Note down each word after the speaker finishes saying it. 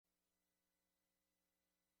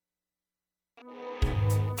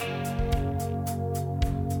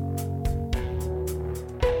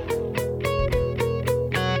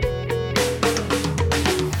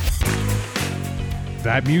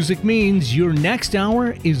That music means your next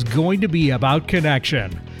hour is going to be about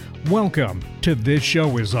connection. Welcome to This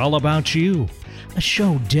Show is All About You, a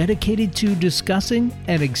show dedicated to discussing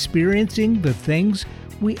and experiencing the things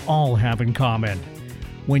we all have in common.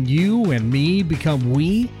 When you and me become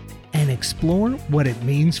we and explore what it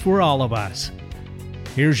means for all of us.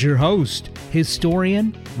 Here's your host,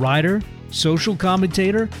 historian, writer, social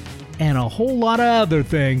commentator, and a whole lot of other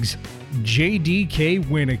things, JDK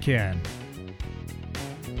Winnikin.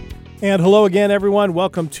 And hello again, everyone.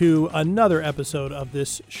 Welcome to another episode of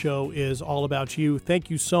This Show is All About You. Thank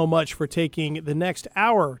you so much for taking the next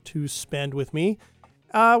hour to spend with me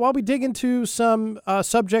while we dig into some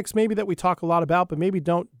subjects maybe that we talk a lot about, but maybe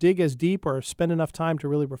don't dig as deep or spend enough time to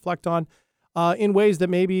really reflect on in ways that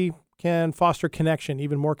maybe can foster connection,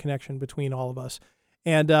 even more connection between all of us.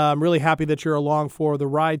 And I'm really happy that you're along for the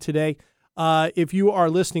ride today. If you are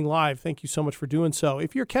listening live, thank you so much for doing so.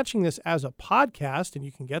 If you're catching this as a podcast, and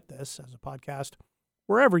you can get this as a podcast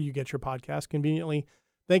wherever you get your podcast conveniently,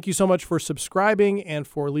 thank you so much for subscribing and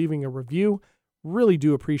for leaving a review. Really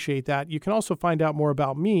do appreciate that. You can also find out more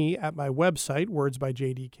about me at my website,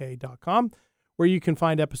 wordsbyjdk.com, where you can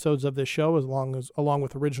find episodes of this show along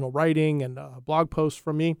with original writing and blog posts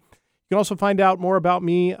from me. You can also find out more about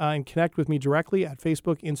me and connect with me directly at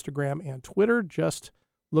Facebook, Instagram, and Twitter. Just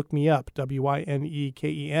look me up,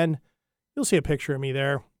 Wineken. You'll see a picture of me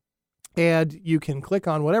there. And you can click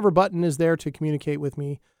on whatever button is there to communicate with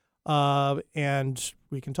me, and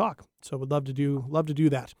we can talk. So would love to do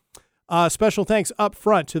that. Special thanks up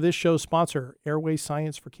front to this show's sponsor, Airway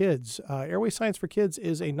Science for Kids. Airway Science for Kids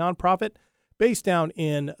is a nonprofit based down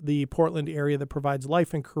in the Portland area that provides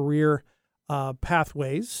life and career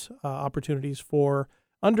pathways, opportunities for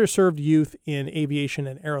underserved youth in aviation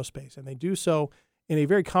and aerospace. And they do so in a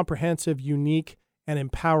very comprehensive, unique, and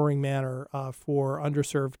empowering manner for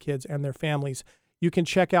underserved kids and their families. You can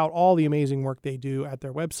check out all the amazing work they do at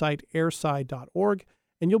their website, airsci.org,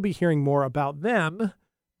 and you'll be hearing more about them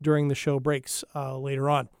during the show breaks later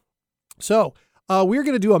on. So we're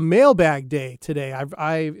going to do a mailbag day today.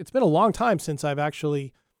 It's been a long time since I've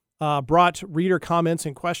actually brought reader comments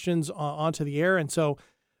and questions onto the air, and so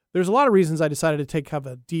there's a lot of reasons I decided to take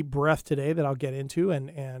a deep breath today that I'll get into and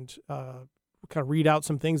kind of read out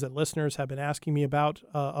some things that listeners have been asking me about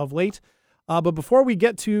of late. But before we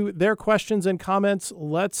get to their questions and comments,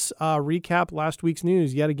 let's recap last week's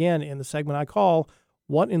news yet again in the segment I call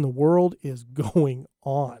What in the World is Going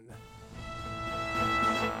On?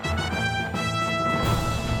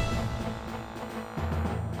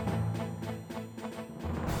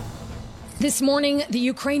 This morning, the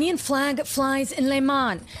Ukrainian flag flies in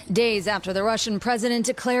Lyman, days after the Russian president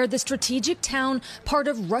declared the strategic town part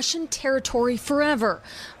of Russian territory forever,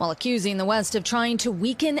 while accusing the West of trying to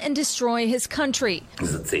weaken and destroy his country.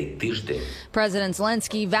 President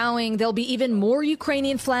Zelensky vowing there'll be even more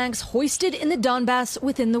Ukrainian flags hoisted in the Donbass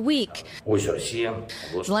within the week.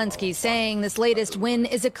 Zelensky saying this latest win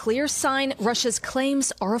is a clear sign Russia's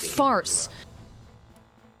claims are a farce.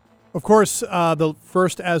 Of course, the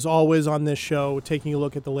first, as always on this show, taking a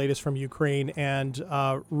look at the latest from Ukraine, and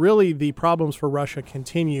really the problems for Russia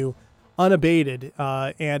continue unabated,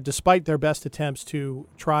 and despite their best attempts to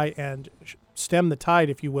try and stem the tide,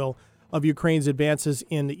 if you will, of Ukraine's advances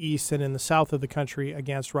in the east and in the south of the country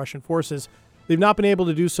against Russian forces, they've not been able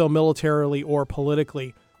to do so militarily or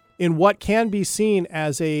politically. In what can be seen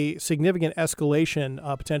as a significant escalation,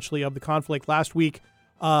 potentially, of the conflict last week,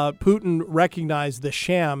 Putin recognized the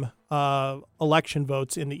sham election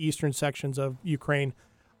votes in the eastern sections of Ukraine,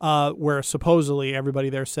 where supposedly everybody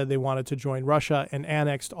there said they wanted to join Russia, and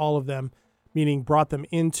annexed all of them, meaning brought them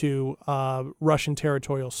into Russian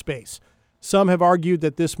territorial space. Some have argued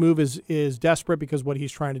that this move is desperate because what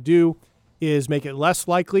he's trying to do is make it less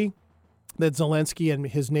likely that Zelensky and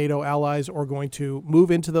his NATO allies are going to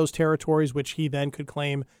move into those territories, which he then could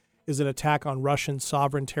claim is an attack on Russian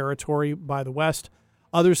sovereign territory by the West.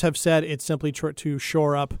 Others have said it's simply to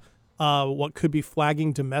shore up what could be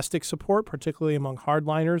flagging domestic support, particularly among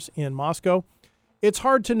hardliners in Moscow. It's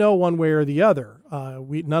hard to know one way or the other.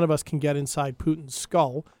 None of us can get inside Putin's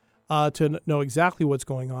skull to know exactly what's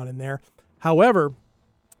going on in there. However,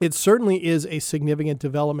 it certainly is a significant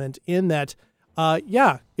development in that,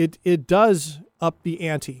 it does up the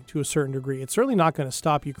ante to a certain degree. It's certainly not going to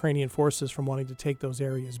stop Ukrainian forces from wanting to take those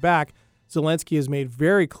areas back. Zelensky has made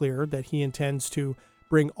very clear that he intends to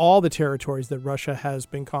bring all the territories that Russia has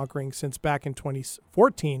been conquering since back in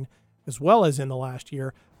 2014, as well as in the last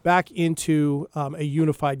year, back into a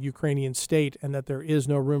unified Ukrainian state, and that there is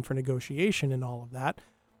no room for negotiation in all of that.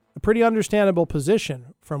 A pretty understandable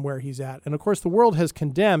position from where he's at. And of course, the world has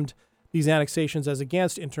condemned these annexations as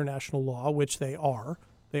against international law, which they are.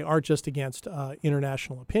 They are just against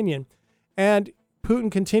international opinion. And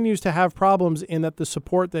Putin continues to have problems in that the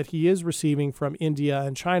support that he is receiving from India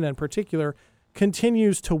and China in particular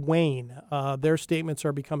continues to wane. Their statements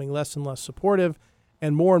are becoming less and less supportive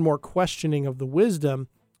and more questioning of the wisdom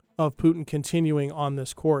of Putin continuing on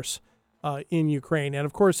this course in Ukraine. And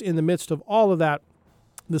of course, in the midst of all of that,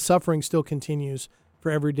 the suffering still continues for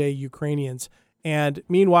everyday Ukrainians. And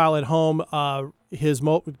meanwhile, at home,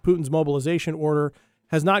 Putin's mobilization order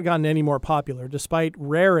has not gotten any more popular, despite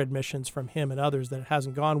rare admissions from him and others that it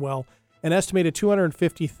hasn't gone well. An estimated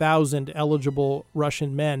 250,000 eligible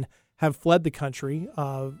Russian men have fled the country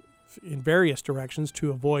in various directions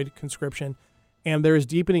to avoid conscription. And there is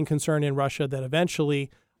deepening concern in Russia that eventually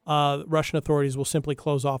Russian authorities will simply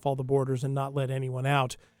close off all the borders and not let anyone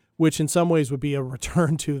out, which in some ways would be a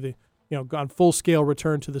return to the, on full-scale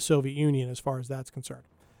return to the Soviet Union as far as that's concerned.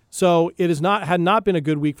 So it had not been a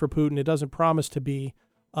good week for Putin. It doesn't promise to be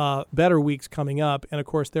better weeks coming up. And, of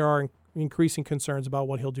course, there are increasing concerns about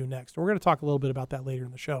what he'll do next. And we're going to talk a little bit about that later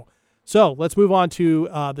in the show. So let's move on to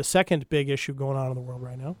the second big issue going on in the world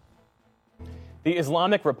right now. The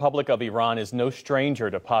Islamic Republic of Iran is no stranger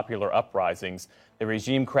to popular uprisings. The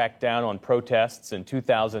regime cracked down on protests in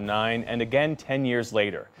 2009 and again 10 years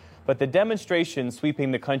later. But the demonstrations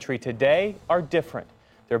sweeping the country today are different.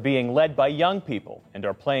 They're being led by young people and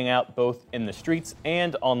are playing out both in the streets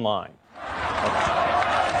and online.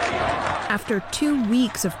 After 2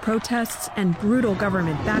 weeks of protests and brutal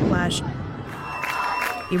government backlash,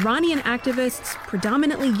 Iranian activists,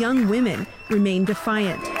 predominantly young women, remain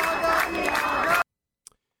defiant.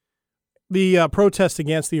 The protests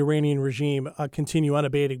against the Iranian regime continue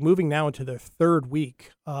unabated, moving now into their third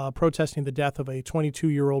week, protesting the death of a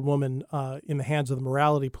 22-year-old woman in the hands of the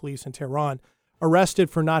morality police in Tehran, arrested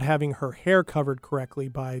for not having her hair covered correctly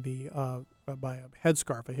by a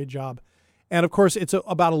headscarf, a hijab. And, of course, it's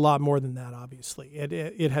about a lot more than that, obviously.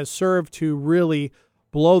 It has served to really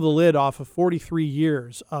blow the lid off of 43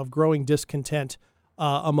 years of growing discontent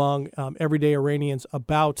among everyday Iranians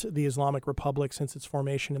about the Islamic Republic since its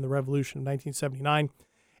formation in the revolution of 1979.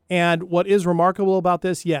 And what is remarkable about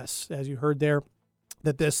this, yes, as you heard there,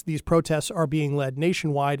 that these protests are being led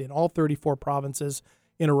nationwide in all 34 provinces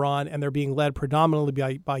in Iran, and they're being led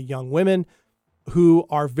predominantly by young women who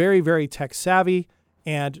are very, very tech savvy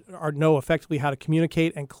and know effectively how to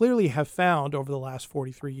communicate, and clearly have found over the last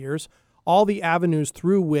 43 years all the avenues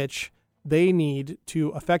through which they need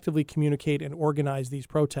to effectively communicate and organize these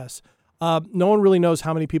protests. No one really knows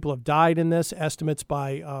how many people have died in this. Estimates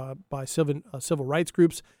by civil rights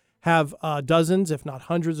groups have dozens, if not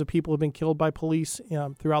hundreds, of people have been killed by police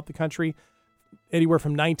throughout the country. Anywhere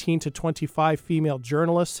from 19 to 25 female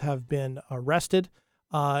journalists have been arrested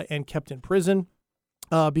and kept in prison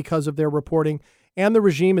because of their reporting. And the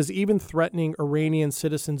regime is even threatening Iranian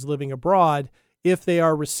citizens living abroad if they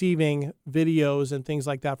are receiving videos and things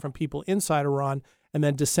like that from people inside Iran and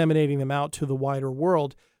then disseminating them out to the wider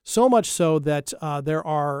world. So much so that there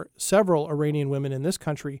are several Iranian women in this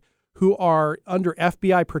country who are under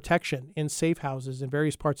FBI protection in safe houses in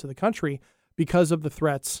various parts of the country because of the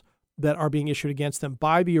threats that are being issued against them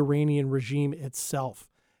by the Iranian regime itself.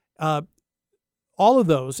 All of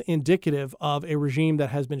those indicative of a regime that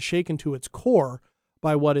has been shaken to its core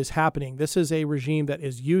by what is happening. This is a regime that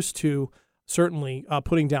is used to certainly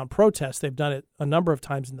putting down protests. They've done it a number of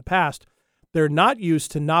times in the past. They're not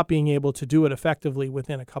used to not being able to do it effectively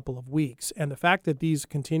within a couple of weeks. And the fact that these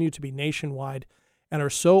continue to be nationwide and are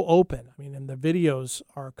so open, and the videos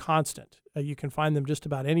are constant. You can find them just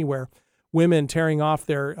about anywhere. Women tearing off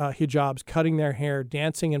their hijabs, cutting their hair,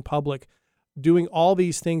 dancing in public, doing all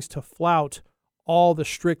these things to flout all the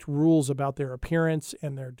strict rules about their appearance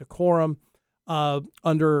and their decorum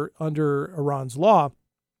under Iran's law,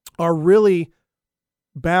 are really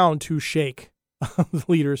bound to shake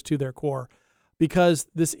leaders to their core, because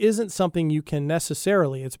this isn't something you can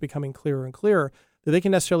necessarily, it's becoming clearer and clearer, that they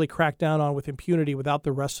can necessarily crack down on with impunity without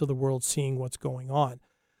the rest of the world seeing what's going on.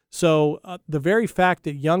 So the very fact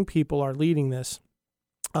that young people are leading this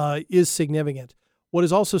is significant. What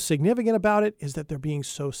is also significant about it is that they're being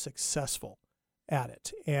so successful at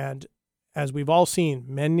it. And as we've all seen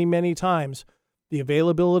many, many times, the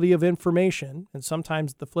availability of information, and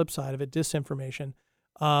sometimes the flip side of it, disinformation,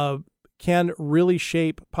 can really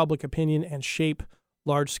shape public opinion and shape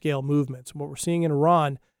large-scale movements. And what we're seeing in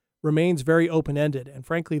Iran remains very open-ended. And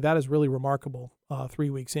frankly, that is really remarkable 3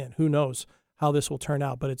 weeks in. Who knows how this will turn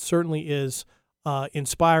out? But it certainly is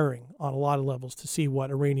inspiring on a lot of levels to see what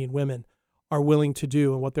Iranian women are willing to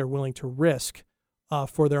do and what they're willing to risk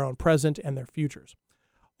for their own present and their futures.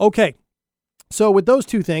 Okay, so with those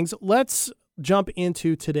two things, let's jump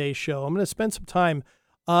into today's show. I'm going to spend some time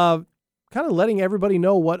kind of letting everybody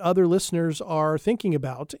know what other listeners are thinking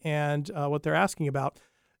about and what they're asking about.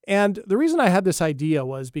 And the reason I had this idea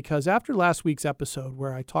was because after last week's episode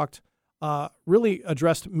where I talked, really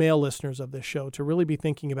addressed male listeners of this show to really be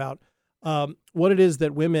thinking about what it is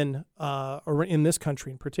that women in this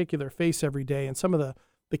country in particular face every day and some of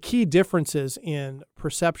the key differences in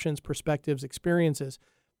perceptions, perspectives, experiences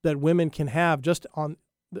that women can have just on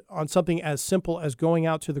something as simple as going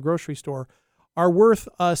out to the grocery store are worth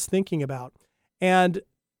us thinking about. And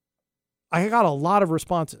I got a lot of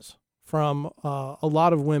responses from a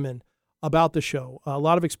lot of women about the show, a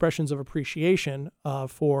lot of expressions of appreciation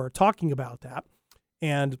for talking about that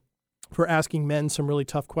and for asking men some really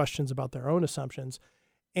tough questions about their own assumptions.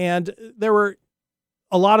 And there were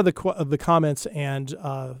a lot of the comments and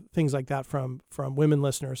things like that from women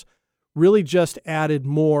listeners really just added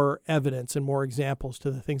more evidence and more examples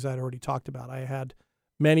to the things I'd already talked about. I had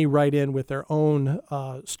many write in with their own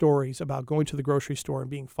stories about going to the grocery store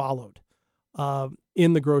and being followed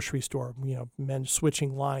in the grocery store, men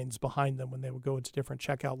switching lines behind them when they would go into different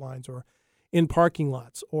checkout lines or in parking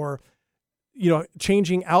lots or,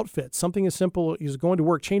 changing outfits. Something as simple as going to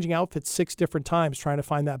work, changing outfits 6 different times, trying to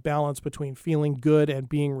find that balance between feeling good and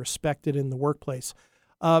being respected in the workplace.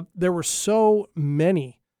 There were so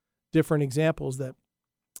many different examples that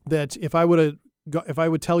if I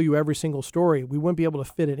would tell you every single story, we wouldn't be able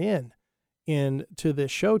to fit it into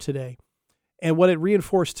this show today. And what it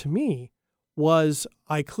reinforced to me was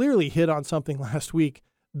I clearly hit on something last week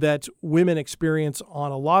that women experience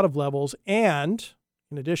on a lot of levels, and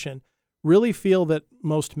in addition, really feel that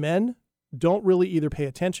most men don't really either pay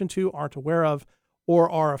attention to, aren't aware of,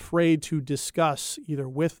 or are afraid to discuss either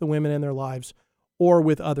with the women in their lives or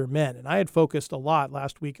with other men. And I had focused a lot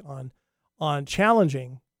last week on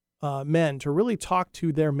challenging men to really talk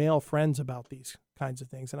to their male friends about these kinds of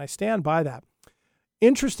things. And I stand by that.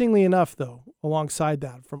 Interestingly enough, though, alongside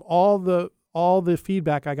that, from all the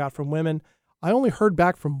feedback I got from women, I only heard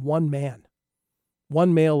back from one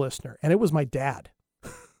male listener, and it was my dad.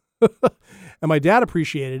 And my dad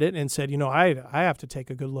appreciated it and said, I have to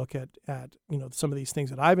take a good look at some of these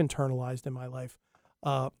things that I've internalized in my life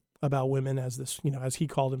about women as this, as he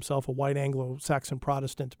called himself, a white Anglo-Saxon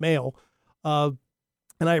Protestant male. And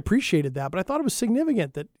I appreciated that, but I thought it was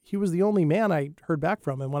significant that he was the only man I heard back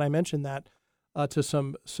from. And when I mentioned that to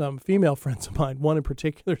some female friends of mine, one in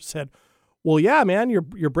particular said, well, yeah, man,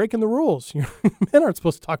 you're breaking the rules. Men aren't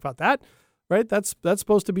supposed to talk about that, right? That's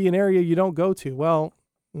supposed to be an area you don't go to. Well,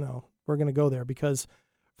 no, we're going to go there because,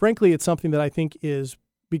 frankly, it's something that I think is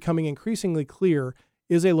becoming increasingly clear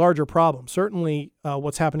is a larger problem. Certainly,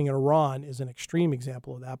 what's happening in Iran is an extreme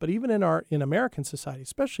example of that. But even in American society,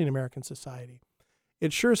 especially in American society,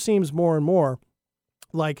 it sure seems more and more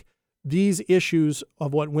like these issues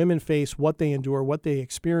of what women face, what they endure, what they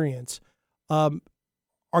experience,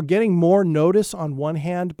 are getting more notice on one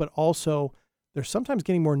hand, but also they're sometimes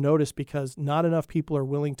getting more notice because not enough people are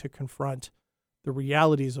willing to confront the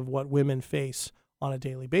realities of what women face on a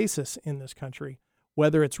daily basis in this country,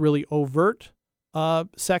 whether it's really overt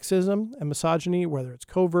sexism and misogyny, whether it's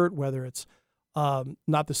covert, whether it's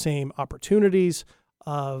not the same opportunities,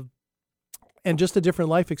 and just a different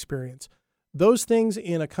life experience. Those things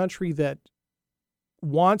in a country that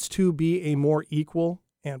wants to be a more equal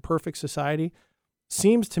and perfect society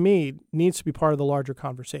seems to me needs to be part of the larger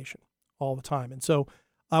conversation all the time. And so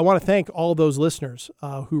I want to thank all those listeners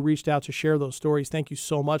who reached out to share those stories. Thank you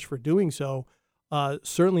so much for doing so.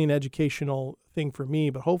 Certainly an educational thing for me,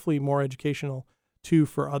 but hopefully more educational too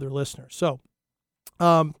for other listeners. So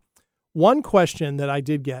one question that I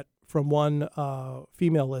did get from one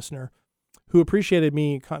female listener who appreciated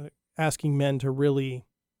me kind of asking men to really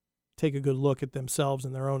take a good look at themselves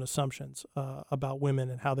and their own assumptions about women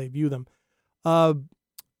and how they view them,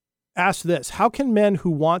 asked this: how can men who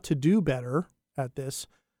want to do better at this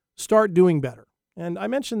start doing better? And I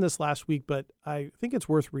mentioned this last week, but I think it's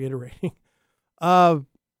worth reiterating. Start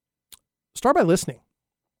by listening.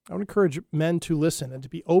 I would encourage men to listen and to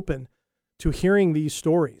be open to hearing these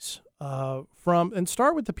stories and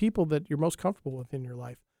start with the people that you're most comfortable with in your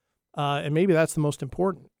life. And maybe that's the most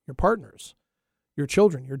important: your partners, your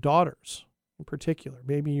children, your daughters in particular,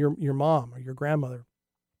 maybe your mom or your grandmother.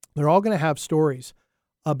 They're all going to have stories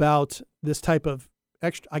about this type of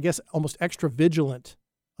almost extra vigilant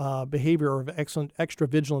behavior or extra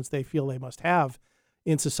vigilance they feel they must have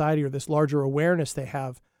in society, or this larger awareness they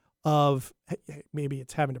have of maybe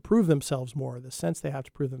it's having to prove themselves more, the sense they have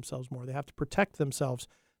to prove themselves more. They have to protect themselves,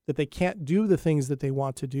 that they can't do the things that they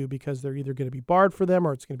want to do because they're either going to be barred for them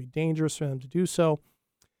or it's going to be dangerous for them to do so.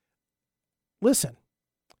 Listen,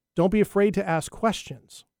 don't be afraid to ask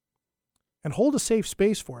questions and hold a safe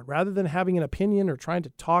space for it rather than having an opinion or trying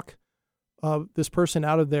to talk this person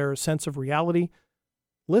out of their sense of reality.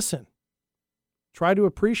 Listen, try to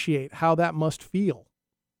appreciate how that must feel.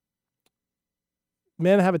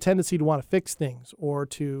 Men have a tendency to want to fix things or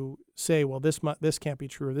to say, well, this can't be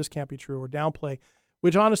true or this can't be true, or downplay,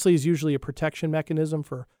 which honestly is usually a protection mechanism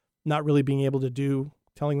for not really being able to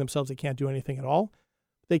telling themselves they can't do anything at all.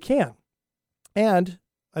 They can. And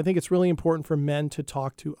I think it's really important for men to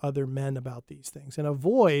talk to other men about these things and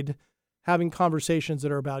avoid having conversations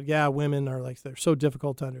that are about, women are like, they're so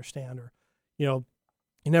difficult to understand, or, you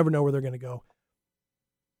never know where they're going to go.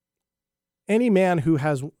 Any man who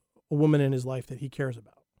has a woman in his life that he cares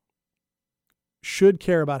about should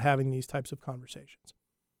care about having these types of conversations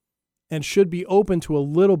and should be open to a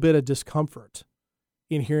little bit of discomfort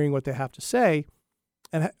in hearing what they have to say,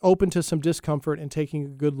 and open to some discomfort in taking a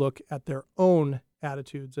good look at their own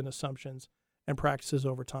attitudes and assumptions and practices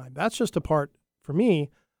over time. That's just a part, for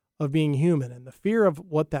me, of being human. And the fear of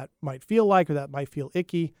what that might feel like or that might feel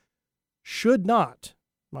icky should not,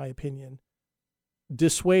 in my opinion,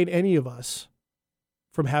 dissuade any of us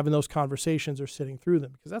from having those conversations or sitting through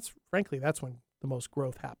them, because that's when the most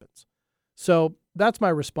growth happens. So that's my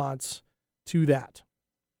response to that.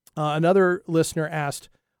 Another listener asked,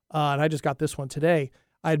 and I just got this one today,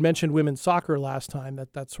 I had mentioned women's soccer last time,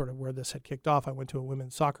 that's sort of where this had kicked off. I went to a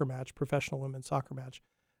women's soccer match, professional women's soccer match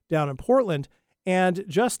down in Portland. And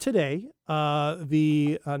just today,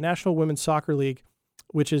 the National Women's Soccer League,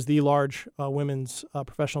 which is the large women's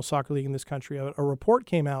professional soccer league in this country, a report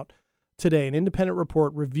came out today, an independent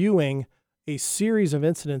report reviewing a series of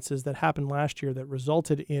incidences that happened last year that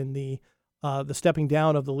resulted in the stepping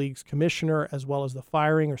down of the league's commissioner, as well as the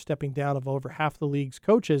firing or stepping down of over half the league's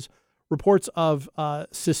coaches. Reports of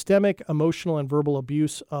systemic emotional and verbal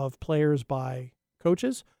abuse of players by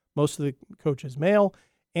coaches, most of the coaches male,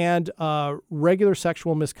 and regular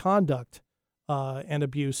sexual misconduct and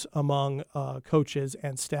abuse among coaches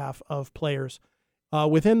and staff of players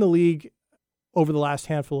within the league over the last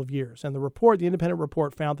handful of years. And the independent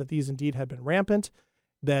report found that these indeed had been rampant,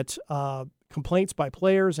 that complaints by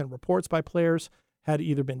players and reports by players had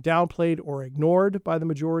either been downplayed or ignored by the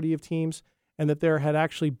majority of teams, and that there had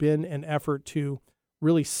actually been an effort to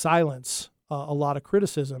really silence a lot of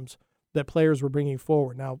criticisms that players were bringing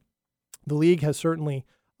forward. Now, the league has certainly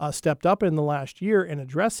stepped up in the last year in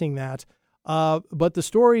addressing that, but the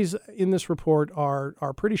stories in this report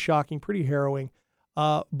are pretty shocking, pretty harrowing,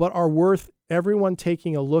 but are worth everyone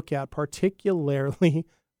taking a look at, particularly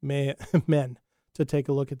men, to take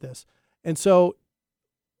a look at this. And so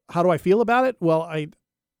how do I feel about it? Well,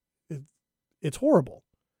 it's horrible.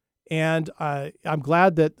 And I'm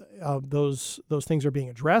glad that those things are being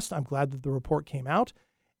addressed. I'm glad that the report came out.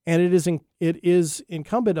 And it is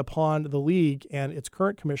incumbent upon the league and its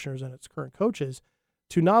current commissioners and its current coaches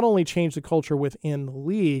to not only change the culture within the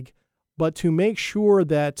league, but to make sure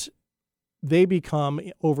that they become,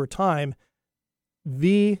 over time,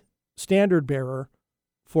 the standard bearer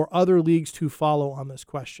for other leagues to follow on this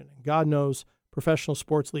question. And God knows professional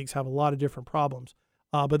sports leagues have a lot of different problems.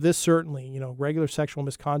 But this certainly, regular sexual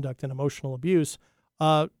misconduct and emotional abuse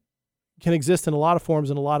can exist in a lot of forms,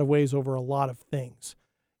 in a lot of ways, over a lot of things.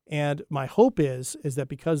 And my hope is that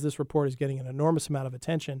because this report is getting an enormous amount of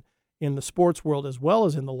attention in the sports world as well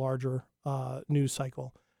as in the larger news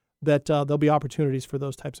cycle, that there'll be opportunities for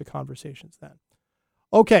those types of conversations then.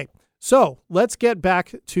 Okay, so let's get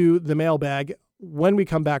back to the mailbag. When we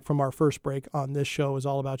come back from our first break on This Show Is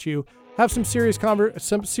All About You, have some serious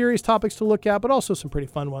topics to look at, but also some pretty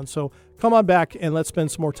fun ones. So come on back and let's spend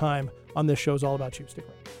some more time on This Show Is All About You. Stick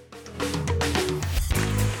around.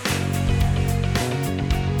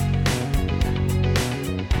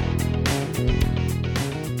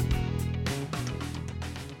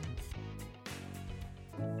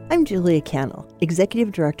 I'm Julia Cannell,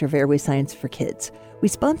 Executive Director of Airway Science for Kids. We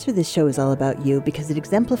sponsor This Show Is All About You because it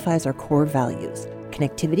exemplifies our core values: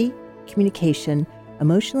 connectivity, communication,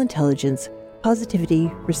 emotional intelligence, positivity,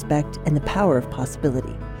 respect, and the power of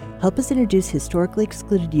possibility. Help us introduce historically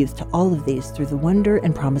excluded youth to all of these through the wonder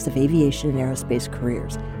and promise of aviation and aerospace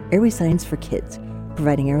careers. Airway Science for Kids,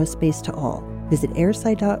 providing aerospace to all. Visit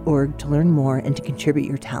airsci.org to learn more and to contribute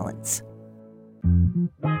your talents.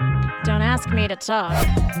 Don't ask me to talk.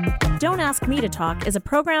 Don't Ask Me to Talk is a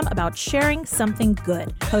program about sharing something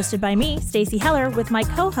good. Hosted by me, Stacey Heller, with my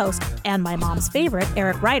co-host and my mom's favorite,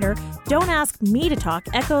 Eric Ryder, Don't Ask Me to Talk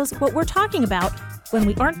echoes what we're talking about when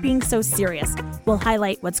we aren't being so serious. We'll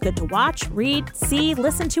highlight what's good to watch, read, see,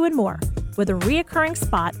 listen to, and more, with a reoccurring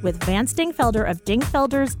spot with Vance Dingfelder of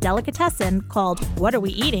Dingfelder's Delicatessen called What Are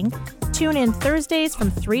We Eating? Tune in Thursdays from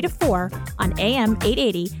 3 to 4 on AM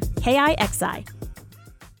 880 KIXI.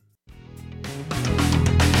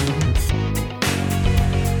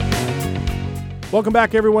 Welcome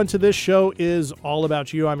back, everyone, to This Show Is All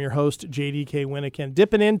About You. I'm your host, JDK Winnikin,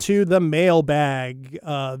 dipping into the mailbag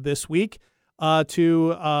this week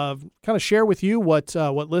to kind of share with you what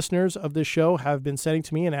listeners of this show have been sending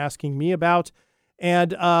to me and asking me about. And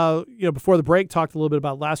before the break, talked a little bit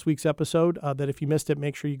about last week's episode. That if you missed it,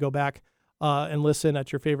 make sure you go back and listen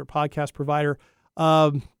at your favorite podcast provider.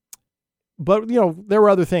 But there were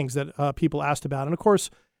other things that people asked about, and of course,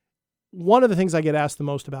 one of the things I get asked the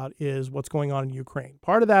most about is what's going on in Ukraine.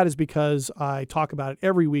 Part of that is because I talk about it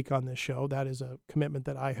every week on this show. That is a commitment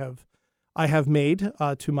that I have made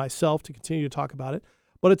to myself to continue to talk about it.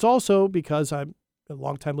 But it's also because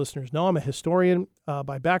longtime listeners know I'm a historian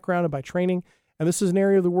by background and by training, and this is an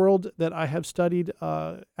area of the world that I have studied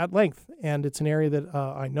at length, and it's an area that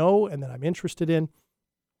I know and that I'm interested in.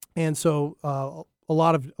 And so a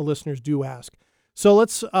lot of listeners do ask. So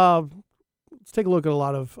let's take a look at a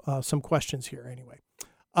lot of some questions here anyway.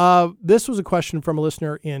 This was a question from a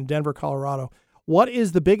listener in Denver, Colorado. What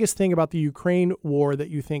is the biggest thing about the Ukraine war that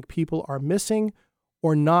you think people are missing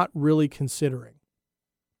or not really considering?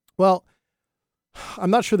 Well,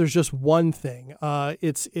 I'm not sure there's just one thing.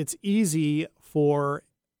 It's easy for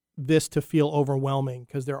this to feel overwhelming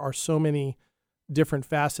because there are so many different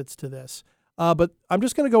facets to this. But I'm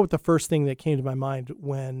just going to go with the first thing that came to my mind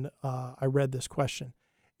when I read this question.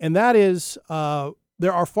 And that is,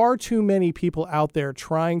 there are far too many people out there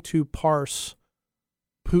trying to parse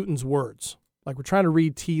Putin's words. Like we're trying to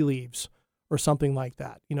read tea leaves or something like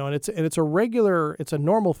that, and it's a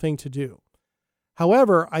normal thing to do.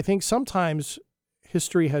 However, I think sometimes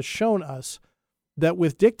history has shown us that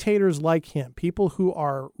with dictators like him, people who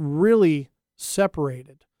are really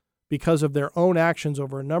separated because of their own actions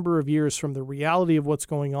over a number of years from the reality of what's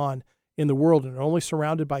going on in the world, and are only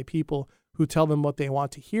surrounded by people who tell them what they want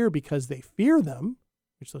to hear because they fear them,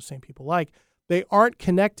 which those same people like, they aren't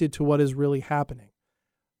connected to what is really happening.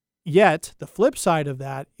 Yet, the flip side of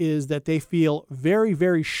that is that they feel very,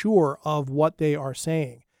 very sure of what they are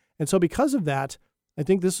saying. And so because of that, I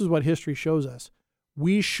think this is what history shows us.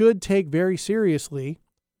 We should take very seriously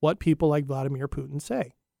what people like Vladimir Putin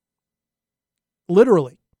say.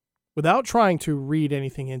 Literally, without trying to read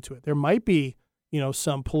anything into it. There might be,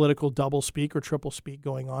 some political double speak or triple speak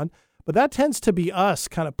going on, but that tends to be us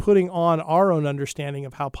kind of putting on our own understanding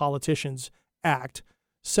of how politicians act,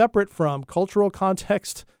 separate from cultural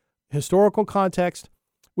context, historical context,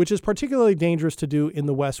 which is particularly dangerous to do in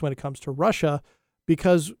the West when it comes to Russia,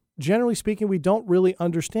 because generally speaking, we don't really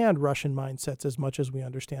understand Russian mindsets as much as we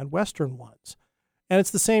understand Western ones. And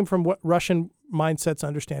it's the same from what Russian mindsets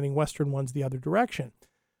understanding Western ones the other direction.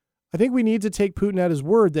 I think we need to take Putin at his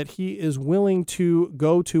word that he is willing to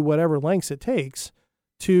go to whatever lengths it takes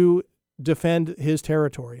to defend his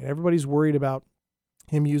territory. And everybody's worried about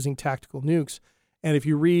him using tactical nukes. And if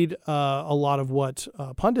you read a lot of what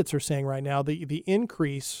pundits are saying right now, the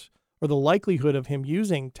increase or the likelihood of him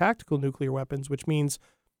using tactical nuclear weapons, which means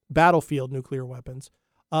battlefield nuclear weapons,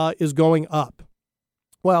 is going up.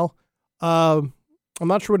 Well, I'm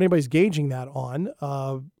not sure what anybody's gauging that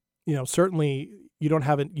on. Certainly you don't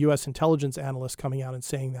have a U.S. intelligence analyst coming out and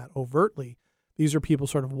saying that overtly. These are people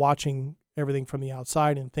sort of watching everything from the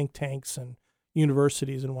outside in think tanks and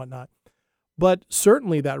universities and whatnot. But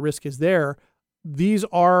certainly that risk is there. These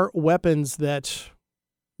are weapons that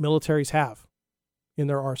militaries have in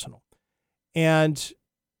their arsenal. And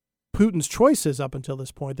Putin's choices up until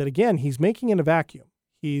this point, that again, he's making in a vacuum.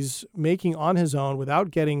 He's making on his own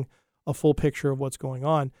without getting a full picture of what's going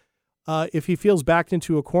on. If he feels backed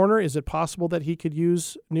into a corner, is it possible that he could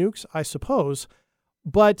use nukes? I suppose.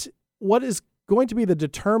 But what is going to be the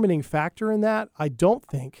determining factor in that, I don't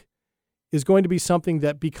think, is going to be something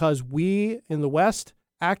that because we in the West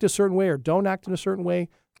act a certain way or don't act in a certain way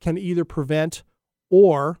can either prevent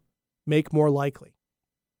or make more likely.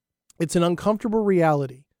 It's an uncomfortable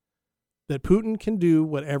reality that Putin can do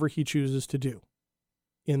whatever he chooses to do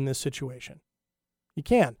in this situation. He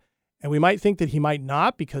can. And we might think that he might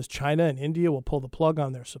not because China and India will pull the plug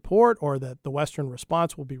on their support, or that the Western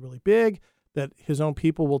response will be really big, that his own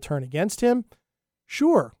people will turn against him.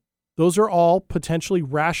 Sure, those are all potentially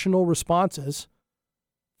rational responses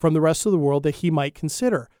from the rest of the world that he might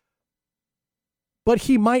consider. But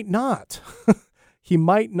he might not. He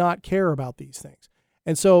might not care about these things.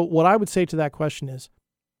 And so what I would say to that question is,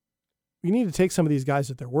 we need to take some of these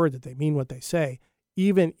guys at their word that they mean what they say,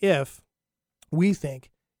 even if we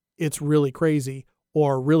think it's really crazy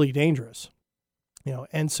or really dangerous.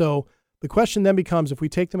 And so the question then becomes, if we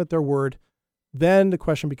take them at their word, then the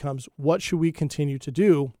question becomes, what should we continue to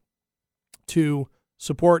do to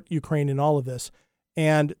support Ukraine in all of this?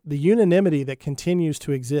 And the unanimity that continues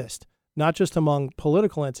to exist, not just among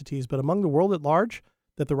political entities, but among the world at large,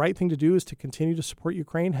 that the right thing to do is to continue to support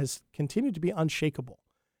Ukraine, has continued to be unshakable.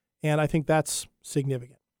 And I think that's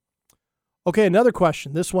significant. Okay, another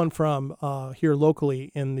question. This one from here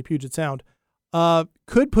locally in the Puget Sound.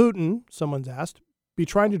 Could Putin, someone's asked, be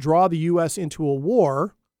trying to draw the U.S. into a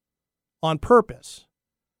war on purpose?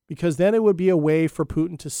 Because then it would be a way for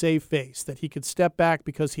Putin to save face, that he could step back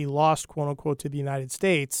because he lost, quote unquote, to the United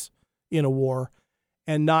States in a war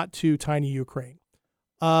and not to tiny Ukraine.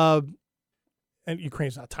 And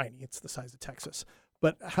Ukraine's not tiny, it's the size of Texas.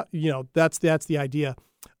 But, that's the idea.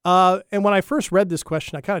 And when I first read this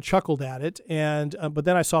question, I kind of chuckled at it. But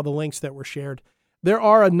then I saw the links that were shared. There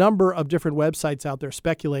are a number of different websites out there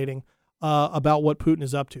speculating about what Putin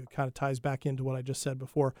is up to. Kind of ties back into what I just said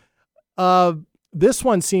before. This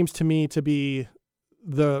one seems to me to be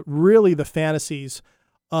the fantasies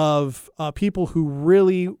of people who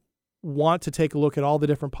really want to take a look at all the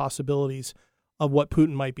different possibilities of what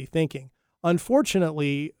Putin might be thinking.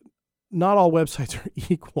 Unfortunately, not all websites are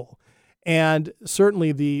equal. And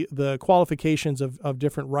certainly the qualifications of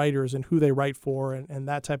different writers and who they write for and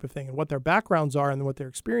that type of thing and what their backgrounds are and what their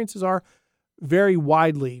experiences are vary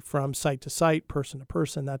widely from site to site, person to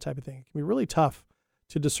person, that type of thing. It can be really tough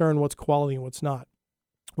to discern what's quality and what's not.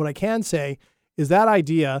 What I can say is that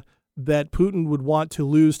idea that Putin would want to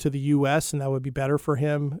lose to the U.S. and that would be better for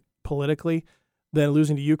him politically than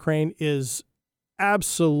losing to Ukraine is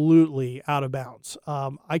absolutely out of bounds.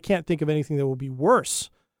 I can't think of anything that would be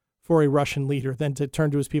worse for a Russian leader than to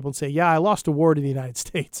turn to his people and say, yeah, I lost a war to the United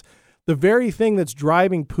States. The very thing that's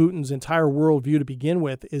driving Putin's entire worldview to begin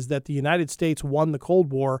with is that the United States won the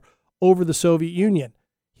Cold War over the Soviet Union.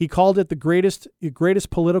 He called it the greatest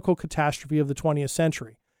political catastrophe of the 20th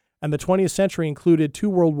century. And the 20th century included 2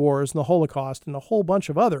 world wars and the Holocaust and a whole bunch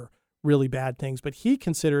of other really bad things. But he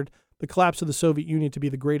considered the collapse of the Soviet Union to be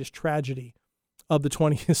the greatest tragedy of the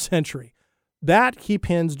 20th century. That he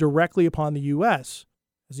pins directly upon the U.S.,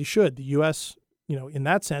 as he should. The U.S., in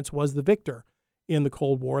that sense, was the victor in the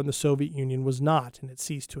Cold War, and the Soviet Union was not, and it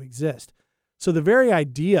ceased to exist. So the very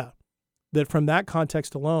idea that from that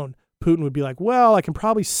context alone, Putin would be like, well, I can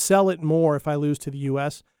probably sell it more if I lose to the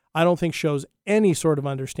U.S., I don't think shows any sort of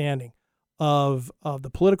understanding of the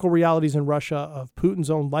political realities in Russia, of Putin's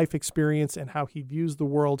own life experience and how he views the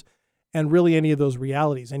world, and really any of those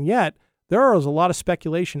realities. And yet, there is a lot of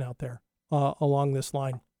speculation out there along this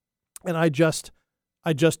line, and I just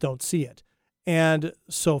don't see it. And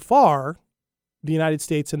so far, the United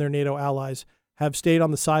States and their NATO allies have stayed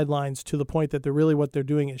on the sidelines to the point that what they're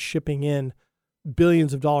doing is shipping in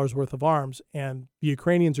billions of dollars worth of arms, and the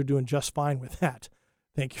Ukrainians are doing just fine with that.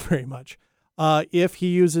 Thank you very much. If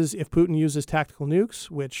Putin uses tactical nukes,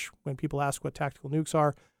 which when people ask what tactical nukes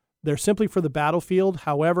are, they're simply for the battlefield.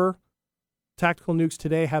 However, tactical nukes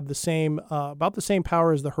today have about the same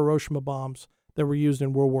power as the Hiroshima bombs that were used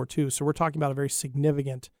in World War II. So we're talking about a very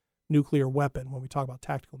significant nuclear weapon when we talk about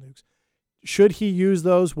tactical nukes. Should he use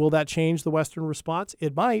those, will that change the Western response?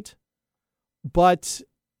 It might, but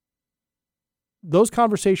those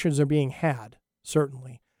conversations are being had,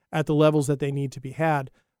 certainly, at the levels that they need to be had.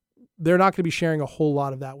 They're not going to be sharing a whole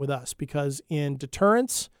lot of that with us because in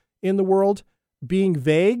deterrence in the world, being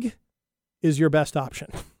vague is your best option.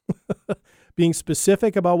 Being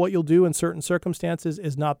specific about what you'll do in certain circumstances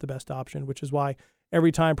is not the best option, which is why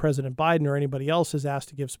every time President Biden or anybody else is asked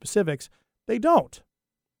to give specifics, they don't.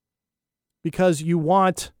 Because you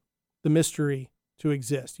want the mystery to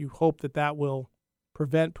exist. You hope that will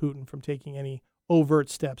prevent Putin from taking any overt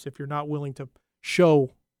steps if you're not willing to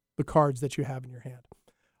show the cards that you have in your hand.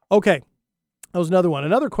 Okay, that was another one.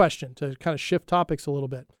 Another question to kind of shift topics a little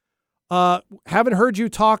bit. Haven't heard you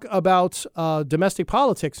talk about domestic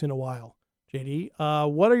politics in a while, JD.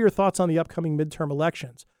 What are your thoughts on the upcoming midterm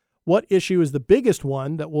elections? What issue is the biggest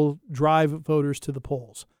one that will drive voters to the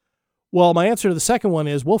polls? Well, my answer to the second one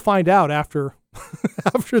is we'll find out after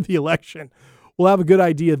after the election. We'll have a good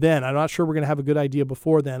idea then. I'm not sure we're going to have a good idea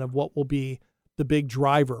before then of what will be the big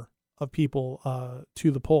driver of people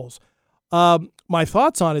to the polls. My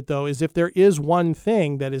thoughts on it, though, is if there is one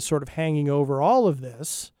thing that is sort of hanging over all of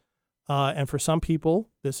this, And for some people,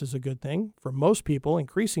 this is a good thing. For most people,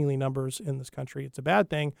 increasingly numbers in this country, it's a bad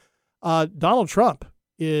thing. Donald Trump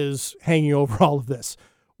is hanging over all of this,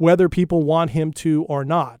 whether people want him to or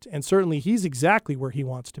not. And certainly he's exactly where he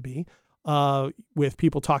wants to be, with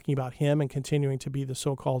people talking about him and continuing to be the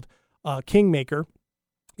so-called kingmaker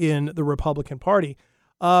in the Republican Party.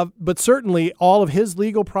 But certainly all of his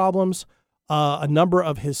legal problems, a number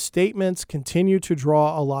of his statements continue to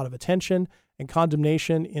draw a lot of attention and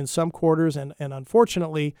condemnation in some quarters, and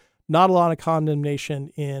unfortunately, not a lot of condemnation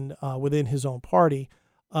in within his own party.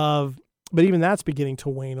 But even that's beginning to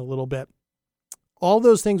wane a little bit. All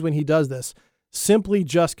those things, when he does this, simply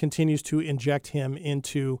just continues to inject him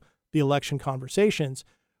into the election conversations,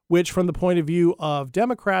 which from the point of view of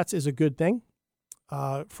Democrats is a good thing.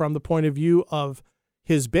 From the point of view of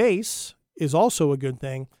his base is also a good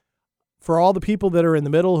thing. For all the people that are in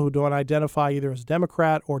the middle who don't identify either as a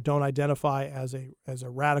Democrat or don't identify as a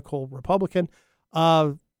radical Republican,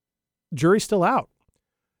 jury's still out.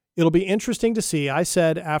 It'll be interesting to see. I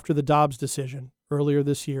said after the Dobbs decision earlier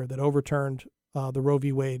this year that overturned the Roe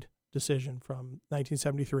v. Wade decision from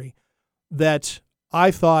 1973, that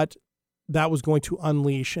I thought that was going to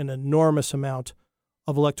unleash an enormous amount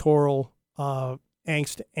of electoral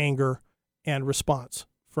angst, anger, and response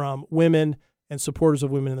from women and supporters of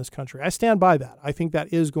women in this country. I stand by that. I think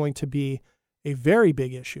that is going to be a very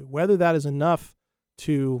big issue. Whether that is enough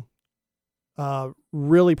to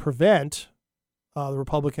really prevent the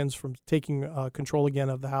Republicans from taking control again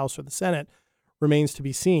of the House or the Senate remains to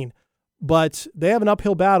be seen. But they have an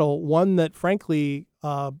uphill battle, one that, frankly,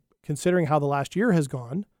 considering how the last year has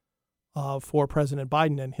gone for President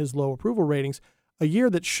Biden and his low approval ratings, a year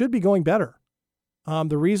that should be going better.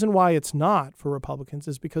 The reason why it's not for Republicans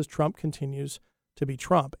is because Trump continues to be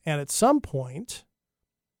Trump. And at some point,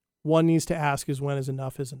 one needs to ask is when is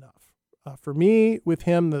enough is enough. For me, with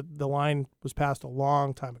him, the line was passed a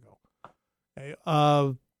long time ago. Okay?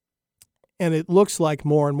 And it looks like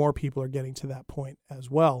more and more people are getting to that point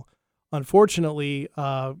as well. Unfortunately,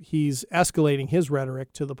 he's escalating his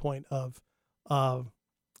rhetoric to the point of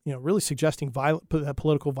really suggesting that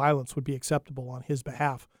political violence would be acceptable on his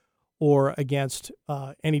behalf or against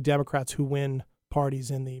any Democrats who win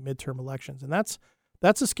parties in the midterm elections. And that's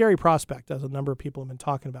a scary prospect, as a number of people have been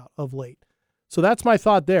talking about of late. So that's my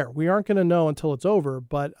thought there. We aren't going to know until it's over,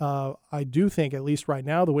 but I do think, at least right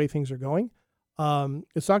now, the way things are going,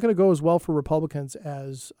 it's not going to go as well for Republicans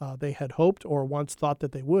as they had hoped or once thought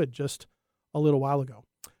that they would just a little while ago.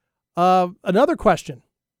 Another question,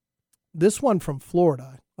 this one from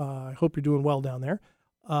Florida. I hope you're doing well down there,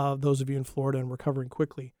 those of you in Florida, and recovering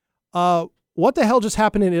quickly. What the hell just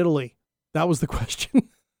happened in Italy? That was the question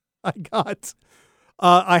I got.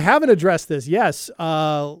 I haven't addressed this. Yes,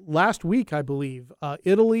 last week, I believe,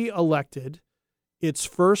 Italy elected its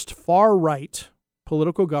first far-right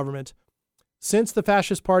political government since the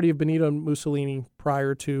fascist party of Benito Mussolini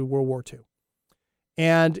prior to World War II.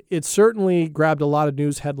 And it certainly grabbed a lot of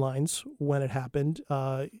news headlines when it happened.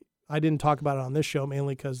 I didn't talk about it on this show,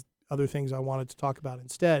 mainly because other things I wanted to talk about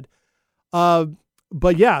instead.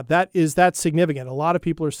 But yeah, that's significant. A lot of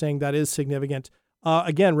people are saying that is significant.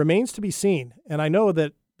 Again, remains to be seen. And I know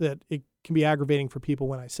that it can be aggravating for people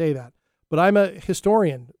when I say that. But I'm a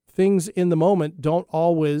historian. Things in the moment don't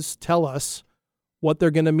always tell us what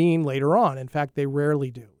they're going to mean later on. In fact, they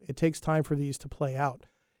rarely do. It takes time for these to play out.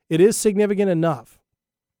 It is significant enough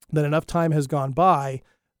that enough time has gone by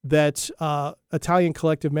that Italian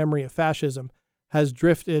collective memory of fascism has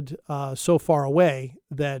drifted so far away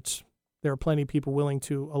that there are plenty of people willing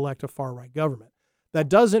to elect a far-right government. That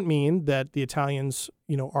doesn't mean that the Italians,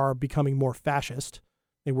 are becoming more fascist than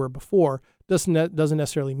they were before. Doesn't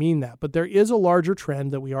necessarily mean that. But there is a larger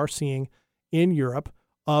trend that we are seeing in Europe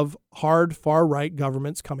of hard far-right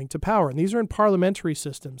governments coming to power. And these are in parliamentary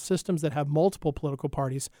systems that have multiple political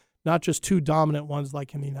parties, not just two dominant ones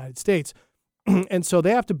like in the United States. And so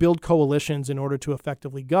they have to build coalitions in order to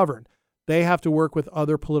effectively govern. They have to work with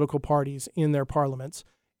other political parties in their parliaments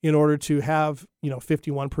in order to have,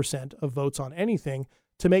 51% of votes on anything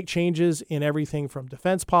to make changes in everything from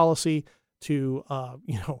defense policy to,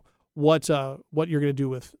 what you're going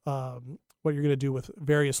to do with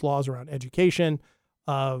various laws around education,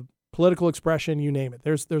 political expression, you name it.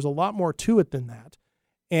 There's a lot more to it than that.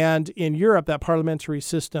 And in Europe, that parliamentary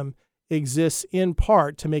system exists in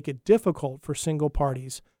part to make it difficult for single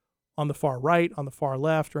parties on the far right, on the far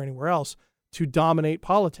left, or anywhere else to dominate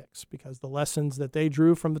politics, because the lessons that they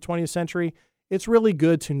drew from the 20th century, it's really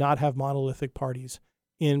good to not have monolithic parties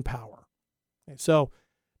in power. Okay, so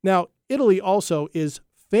now Italy also is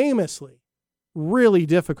famously really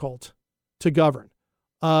difficult to govern.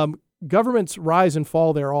 governments rise and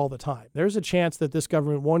fall there all the time. There's a chance that this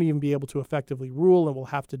government won't even be able to effectively rule and will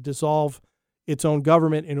have to dissolve its own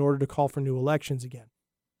government in order to call for new elections again.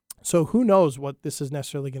 So who knows what this is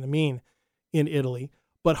necessarily going to mean in Italy.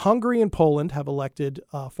 But Hungary and Poland have elected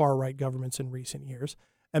far-right governments in recent years,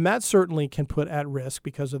 and that certainly can put at risk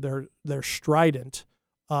because of their strident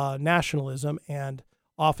nationalism and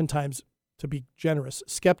oftentimes, to be generous,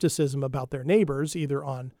 skepticism about their neighbors, either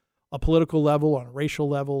on a political level, on a racial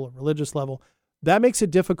level, a religious level. That makes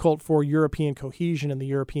it difficult for European cohesion in the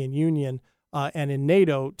European Union and in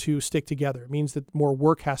NATO to stick together. It means that more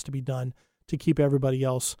work has to be done to keep everybody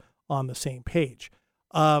else on the same page.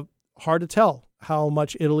 Hard to tell how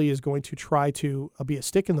much Italy is going to try to be a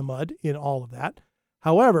stick in the mud in all of that.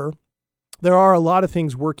 However, there are a lot of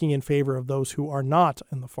things working in favor of those who are not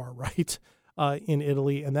in the far right in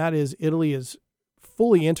Italy, and that is Italy is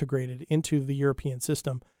fully integrated into the European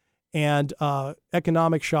system, and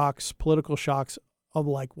economic shocks, political shocks of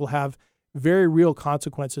the like will have very real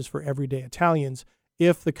consequences for everyday Italians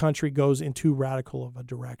if the country goes in too radical of a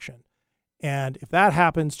direction. And if that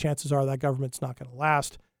happens, chances are that government's not going to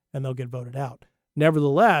last and they'll get voted out.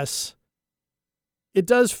 Nevertheless, it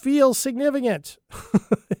does feel significant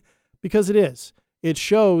because it is. It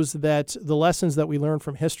shows that the lessons that we learn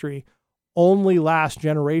from history only last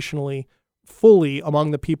generationally fully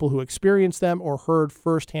among the people who experience them or heard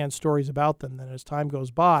firsthand stories about them. Then as time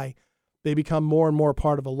goes by, they become more and more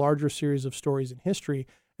part of a larger series of stories in history,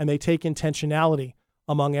 and they take intentionality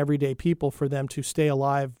among everyday people for them to stay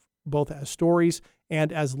alive both as stories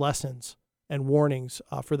and as lessons and warnings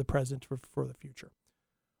for the present, for the future.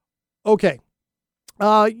 Okay.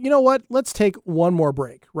 You know what? Let's take one more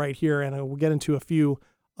break right here, and we'll get into a few,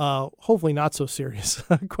 hopefully not so serious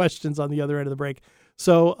questions on the other end of the break.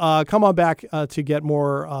 So come on back to get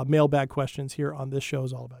more mailbag questions here on This Show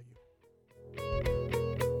is All About You.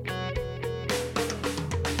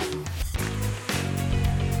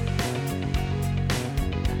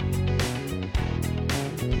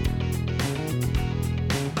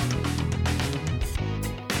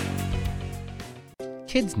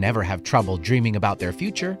 Kids never have trouble dreaming about their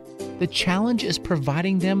future. The challenge is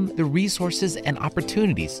providing them the resources and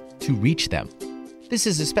opportunities to reach them. This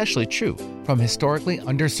is especially true from historically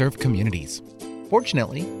underserved communities.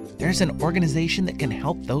 Fortunately, there's an organization that can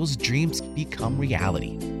help those dreams become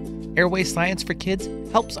reality. Airway Science for Kids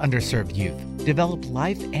helps underserved youth develop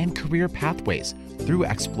life and career pathways through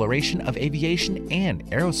exploration of aviation and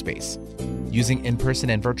aerospace. Using in-person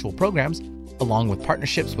and virtual programs, along with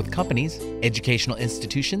partnerships with companies, educational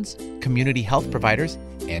institutions, community health providers,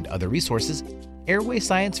 and other resources, Airway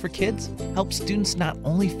Science for Kids helps students not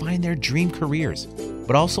only find their dream careers,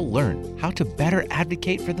 but also learn how to better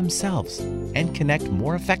advocate for themselves and connect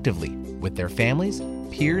more effectively with their families,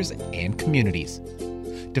 peers, and communities.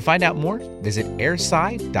 To find out more, visit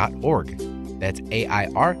airsci.org. That's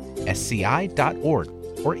AIRSCI.org,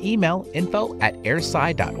 or email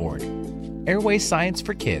info@airsci.org. Airway Science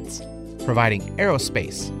for Kids, providing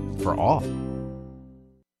aerospace for all.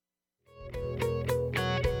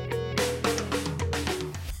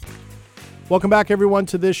 Welcome back, everyone,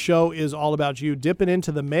 to This Show is All About You. Dipping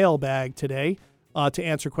into the mailbag today to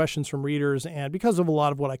answer questions from readers. And because of a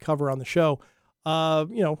lot of what I cover on the show,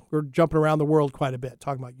 we're jumping around the world quite a bit,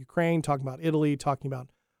 talking about Ukraine, talking about Italy, talking about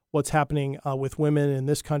what's happening with women in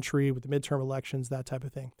this country, with the midterm elections, that type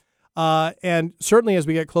of thing. And certainly as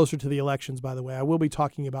we get closer to the elections, by the way, I will be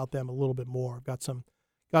talking about them a little bit more. I've got some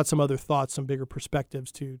other thoughts, some bigger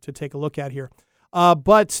perspectives to take a look at here.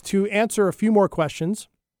 But to answer a few more questions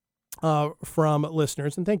from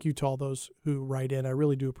listeners, and thank you to all those who write in. I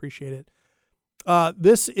really do appreciate it.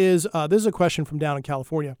 This is a question from down in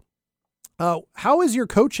California. How is your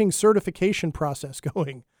coaching certification process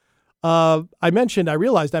going? I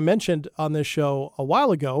realized I mentioned on this show a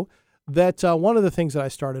while ago that one of the things that I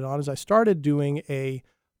started on is I started doing a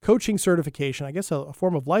coaching certification, I guess a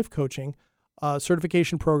form of life coaching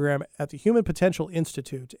certification program at the Human Potential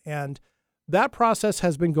Institute. And that process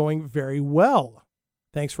has been going very well.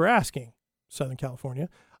 Thanks for asking, Southern California.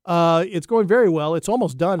 It's going very well. It's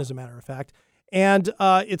almost done, as a matter of fact. And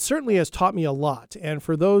it certainly has taught me a lot. And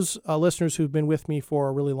for those listeners who've been with me for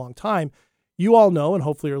a really long time, you all know, and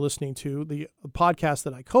hopefully are listening to, the podcast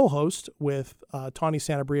that I co-host with Tawny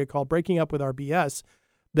Santabria called Breaking Up with Our BS,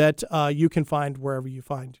 that you can find wherever you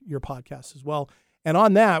find your podcasts as well. And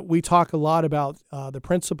on that, we talk a lot about the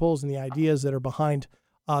principles and the ideas that are behind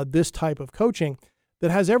this type of coaching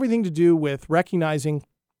that has everything to do with recognizing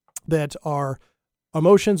that our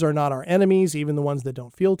emotions are not our enemies, even the ones that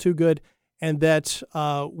don't feel too good, and that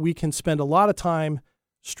we can spend a lot of time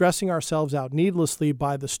stressing ourselves out needlessly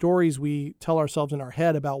by the stories we tell ourselves in our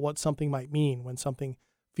head about what something might mean when something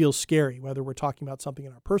feels scary, whether we're talking about something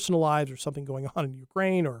in our personal lives or something going on in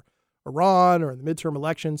Ukraine or Iran or in the midterm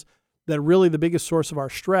elections, that really the biggest source of our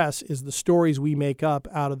stress is the stories we make up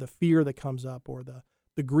out of the fear that comes up or the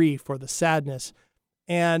grief or the sadness.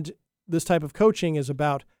 And this type of coaching is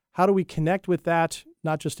about how do we connect with that,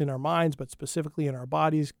 not just in our minds, but specifically in our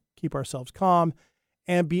bodies, keep ourselves calm,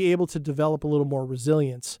 and be able to develop a little more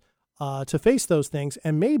resilience to face those things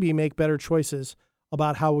and maybe make better choices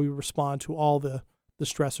about how we respond to all the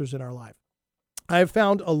stressors in our life. I have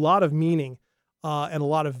found a lot of meaning and a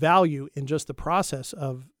lot of value in just the process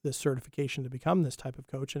of this certification to become this type of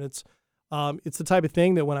coach. And it's the type of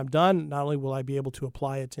thing that when I'm done, not only will I be able to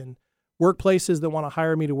apply it in workplaces that want to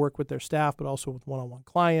hire me to work with their staff, but also with one-on-one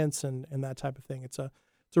clients and that type of thing. It's a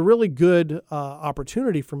really good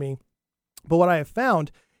opportunity for me. But what I have found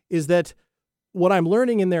is that what I'm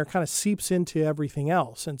learning in there kind of seeps into everything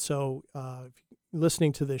else. And so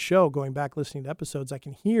listening to this show, going back, listening to episodes, I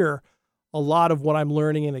can hear a lot of what I'm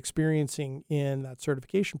learning and experiencing in that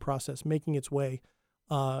certification process making its way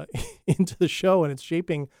into the show, and it's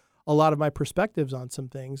shaping a lot of my perspectives on some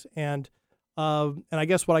things. And I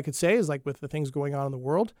guess what I could say is, like with the things going on in the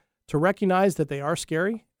world, to recognize that they are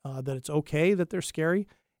scary, that it's okay that they're scary,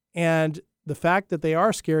 and the fact that they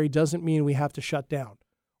are scary doesn't mean we have to shut down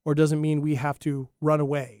or doesn't mean we have to run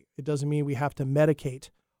away. It doesn't mean we have to medicate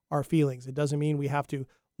our feelings. It doesn't mean we have to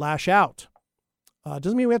lash out. It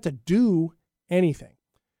doesn't mean we have to do anything,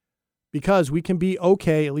 because we can be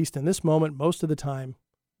okay, at least in this moment, most of the time,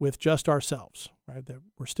 with just ourselves, right? That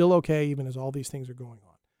we're still okay even as all these things are going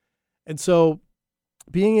on. And so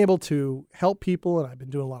being able to help people, and I've been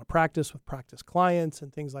doing a lot of practice with practice clients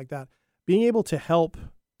and things like that, being able to help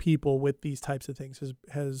people with these types of things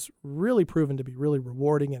has really proven to be really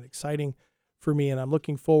rewarding and exciting for me. And I'm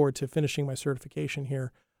looking forward to finishing my certification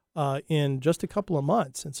here in just a couple of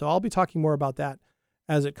months. And so I'll be talking more about that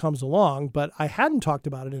as it comes along, but I hadn't talked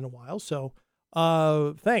about it in a while. So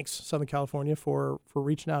thanks, Southern California, for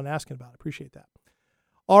reaching out and asking about it. Appreciate that.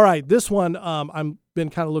 All right, this one I've been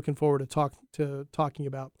kind of looking forward to talking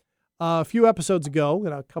about. A few episodes ago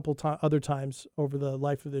and a couple other times over the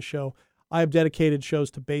life of this show, I have dedicated shows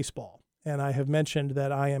to baseball. And I have mentioned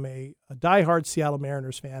that I am a diehard Seattle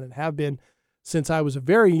Mariners fan and have been since I was a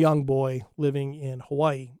very young boy living in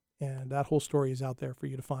Hawaii. And that whole story is out there for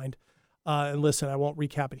you to find. And listen, I won't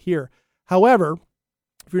recap it here. However,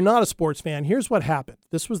 if you're not a sports fan, here's what happened.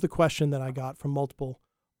 This was the question that I got from multiple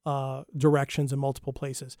directions and multiple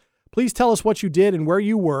places. Please tell us what you did and where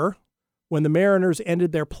you were when the Mariners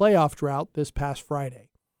ended their playoff drought this past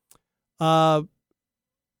Friday.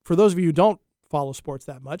 For those of you who don't follow sports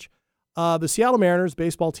that much, the Seattle Mariners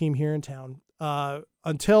baseball team here in town,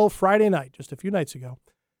 until Friday night, just a few nights ago,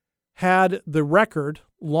 had the record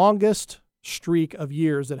longest streak of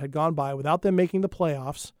years that had gone by without them making the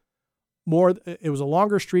playoffs. It was a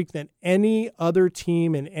longer streak than any other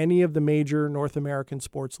team in any of the major North American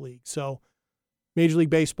sports leagues. So Major League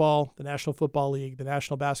Baseball, the National Football League, the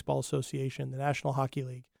National Basketball Association, the National Hockey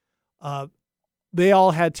League, they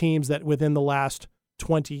all had teams that within the last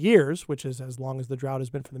 20 years, which is as long as the drought has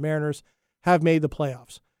been for the Mariners, have made the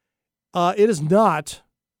playoffs. It is not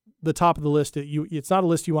the top of the list. It's not a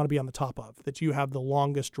list you want to be on the top of, that you have the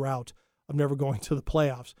longest drought of never going to the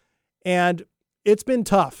playoffs. And it's been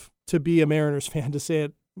tough to be a Mariners fan, to say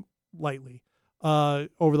it lightly,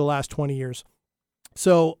 over the last 20 years.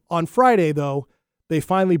 So on Friday, though, they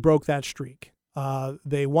finally broke that streak.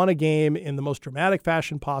 They won a game in the most dramatic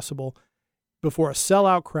fashion possible before a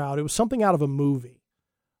sellout crowd. It was something out of a movie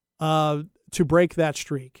to break that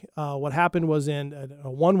streak. What happened was in a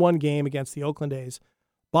 1-1 game against the Oakland A's,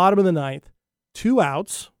 bottom of the ninth, 2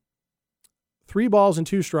 outs, 3 balls and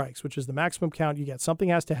 2 strikes, which is the maximum count you get. Something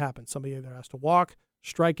has to happen. Somebody either has to walk,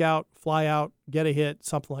 strike out, fly out, get a hit,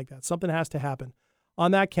 something like that. Something has to happen.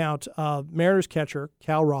 On that count, Mariners catcher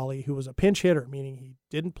Cal Raleigh, who was a pinch hitter, meaning he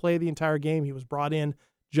didn't play the entire game, he was brought in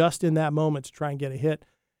just in that moment to try and get a hit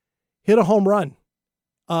a home run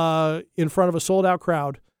in front of a sold-out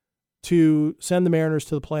crowd to send the Mariners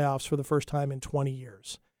to the playoffs for the first time in 20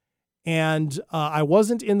 years. And I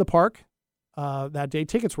wasn't in the park that day.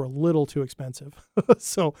 Tickets were a little too expensive.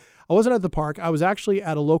 So I wasn't at the park. I was actually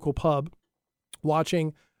at a local pub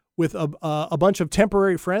watching with a bunch of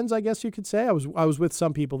temporary friends, I guess you could say. I was with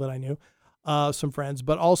some people that I knew, some friends,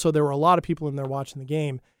 but also there were a lot of people in there watching the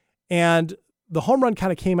game. And the home run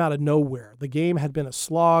kind of came out of nowhere. The game had been a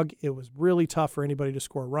slog. It was really tough for anybody to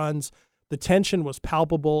score runs. The tension was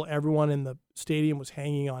palpable. Everyone in the stadium was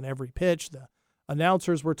hanging on every pitch. The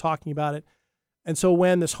announcers were talking about it. And so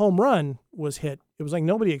when this home run was hit, it was like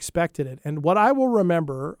nobody expected it. And what I will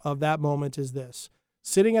remember of that moment is this: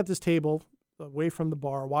 sitting at this table away from the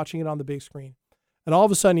bar, watching it on the big screen, and all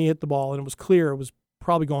of a sudden he hit the ball, and it was clear it was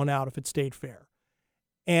probably going out if it stayed fair.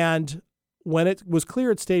 And when it was clear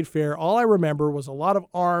it stayed fair, all I remember was a lot of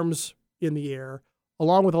arms in the air,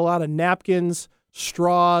 along with a lot of napkins,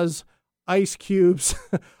 straws, ice cubes,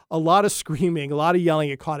 a lot of screaming, a lot of yelling.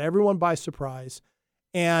 It caught everyone by surprise.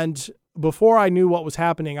 And before I knew what was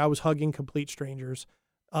happening, I was hugging complete strangers,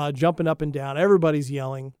 jumping up and down. Everybody's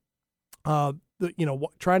yelling, trying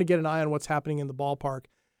to get an eye on what's happening in the ballpark.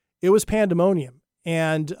 It was pandemonium.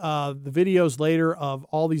 And the videos later of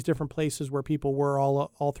all these different places where people were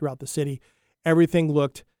all throughout the city, everything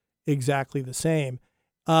looked exactly the same.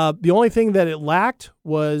 The only thing that it lacked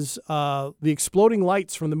was the exploding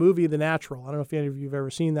lights from the movie The Natural. I don't know if any of you have ever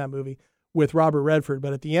seen that movie with Robert Redford,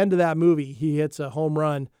 but at the end of that movie, he hits a home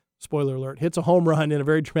run. Spoiler alert, hits a home run in a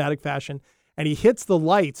very dramatic fashion, and he hits the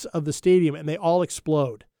lights of the stadium, and they all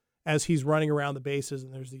explode as he's running around the bases,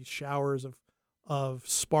 and there's these showers of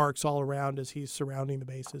sparks all around as he's surrounding the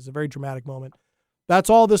bases. A very dramatic moment. That's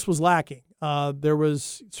all this was lacking. There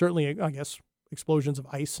was certainly, I guess, explosions of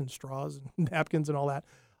ice and straws and napkins and all that,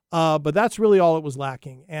 but that's really all it was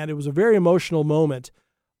lacking, and it was a very emotional moment.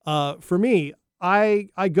 For me,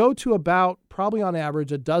 I go to about, probably on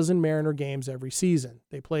average, a dozen Mariner games every season.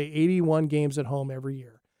 They play 81 games at home every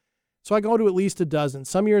year. So I go to at least a dozen.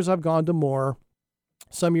 Some years I've gone to more.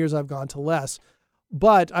 Some years I've gone to less.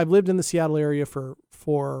 But I've lived in the Seattle area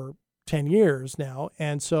for 10 years now.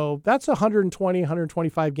 And so that's 120,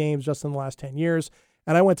 125 games just in the last 10 years.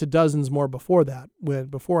 And I went to dozens more before that,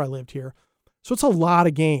 before I lived here. So it's a lot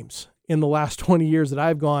of games in the last 20 years that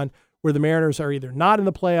I've gone where the Mariners are either not in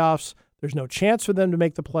the playoffs, there's no chance for them to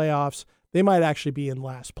make the playoffs, they might actually be in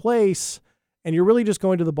last place, and you're really just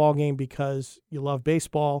going to the ball game because you love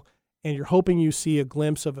baseball and you're hoping you see a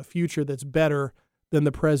glimpse of a future that's better than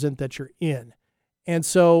the present that you're in. And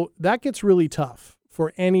so that gets really tough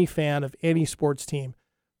for any fan of any sports team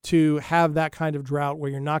to have that kind of drought where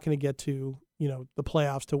you're not going to get to, the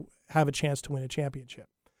playoffs to have a chance to win a championship.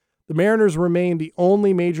 The Mariners remain the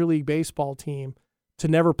only Major League Baseball team to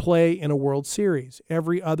never play in a World Series.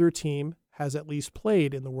 Every other team has at least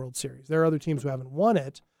played in the World Series. There are other teams who haven't won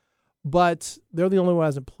it, but they're the only one who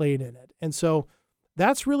hasn't played in it. And so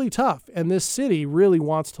that's really tough. And this city really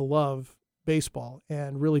wants to love baseball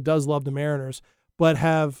and really does love the Mariners, but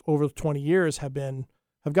have over 20 years have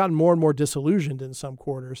gotten more and more disillusioned in some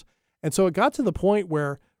quarters. And so it got to the point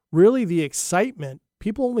where really the excitement,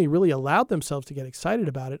 people only really allowed themselves to get excited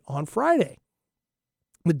about it on Friday,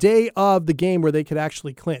 the day of the game where they could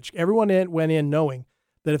actually clinch. Everyone went in knowing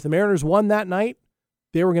that if the Mariners won that night,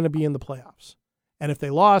 they were going to be in the playoffs. And if they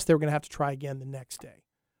lost, they were going to have to try again the next day.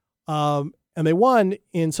 And they won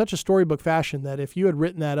in such a storybook fashion that if you had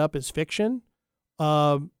written that up as fiction,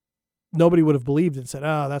 nobody would have believed it and said,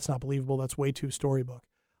 that's not believable. That's way too storybook.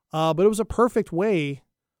 But it was a perfect way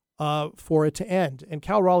for it to end. And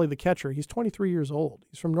Cal Raleigh, the catcher, he's 23 years old.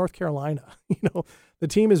 He's from North Carolina. The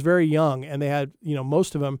team is very young, and they had,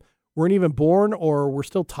 most of them weren't even born or were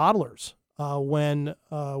still toddlers when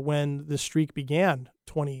this streak began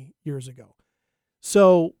 20 years ago.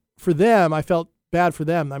 So for them, I felt bad for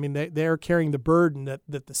them. I mean, they're carrying the burden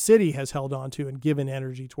that the city has held on to and given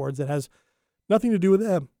energy towards that has nothing to do with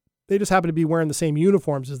them. They just happen to be wearing the same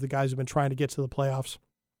uniforms as the guys who've been trying to get to the playoffs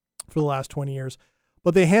for the last 20 years.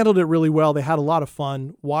 But they handled it really well. They had a lot of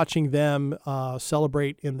fun watching them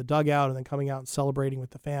celebrate in the dugout and then coming out and celebrating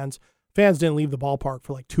with the fans. Fans didn't leave the ballpark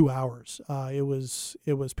for like 2 hours. It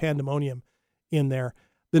was pandemonium in there.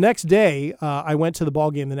 The next day, I went to the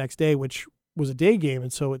ball game the next day, which was a day game,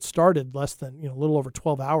 and so it started less than a little over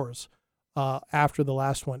 12 hours after the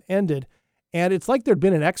last one ended. And it's like there'd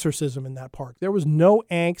been an exorcism in that park. There was no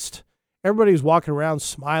angst. Everybody was walking around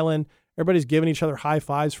smiling. Everybody's giving each other high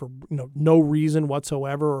fives for no reason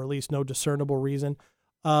whatsoever, or at least no discernible reason,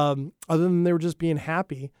 other than they were just being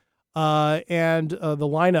happy. And the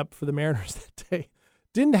lineup for the Mariners that day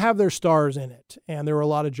didn't have their stars in it, and there were a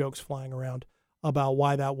lot of jokes flying around about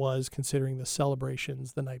why that was, considering the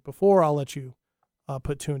celebrations the night before. I'll let you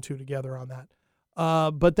put two and two together on that.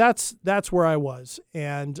 But that's where I was,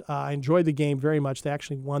 and I enjoyed the game very much. They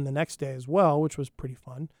actually won the next day as well, which was pretty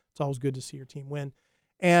fun. It's always good to see your team win.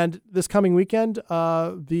 And this coming weekend,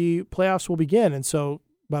 the playoffs will begin. And so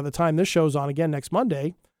by the time this show's on again next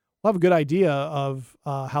Monday, we'll have a good idea of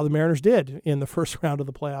how the Mariners did in the first round of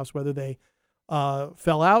the playoffs, whether they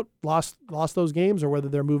fell out, lost those games, or whether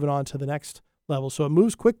they're moving on to the next level. So it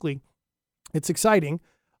moves quickly. It's exciting.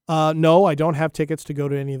 No, I don't have tickets to go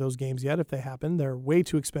to any of those games yet if they happen. They're way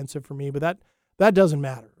too expensive for me, but that that doesn't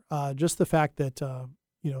matter. Just the fact that,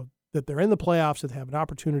 that they're in the playoffs, that they have an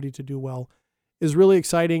opportunity to do well is really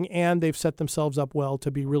exciting, and they've set themselves up well to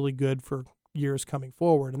be really good for years coming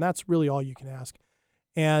forward. And that's really all you can ask.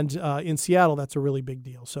 And in Seattle, that's a really big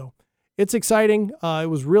deal. So it's exciting. It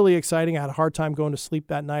was really exciting. I had a hard time going to sleep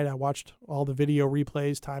that night. I watched all the video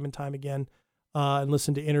replays time and time again, and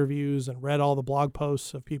listened to interviews and read all the blog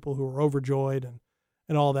posts of people who were overjoyed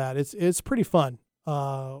and all that. It's pretty fun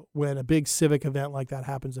when a big civic event like that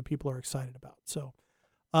happens that people are excited about. So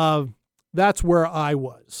that's where I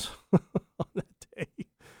was on that day.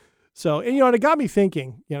 So, and it got me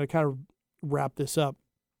thinking, to kind of wrap this up,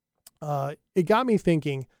 it got me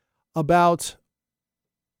thinking about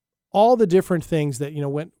all the different things that,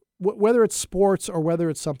 whether it's sports or whether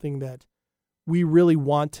it's something that we really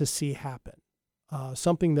want to see happen,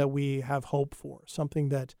 something that we have hope for, something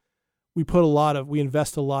that we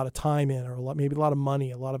invest a lot of time in, or maybe a lot of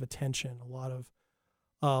money, a lot of attention, a lot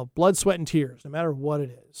of blood, sweat, and tears, no matter what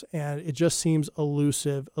it is. And it just seems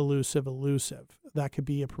elusive. That could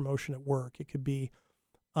be a promotion at work. It could be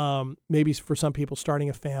maybe for some people starting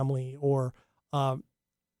a family, or,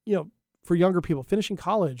 for younger people finishing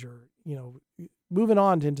college, or, moving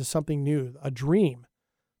on into something new, a dream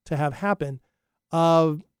to have happen.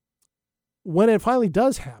 When it finally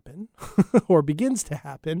does happen or begins to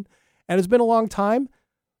happen, and it's been a long time,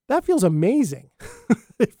 that feels amazing.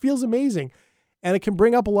 It feels amazing. And it can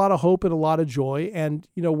bring up a lot of hope and a lot of joy. And,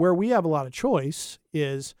 where we have a lot of choice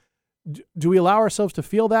is, do we allow ourselves to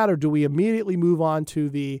feel that, or do we immediately move on to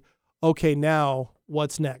the, okay, now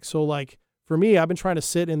what's next? So like for me, I've been trying to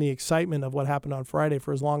sit in the excitement of what happened on Friday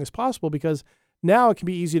for as long as possible, because now it can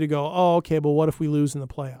be easy to go, oh, okay, but what if we lose in the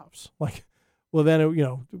playoffs? Like, well, then,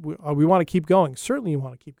 we want to keep going. Certainly you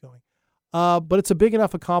want to keep going. But it's a big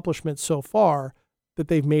enough accomplishment so far that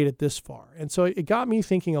they've made it this far. And so it got me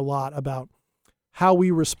thinking a lot about how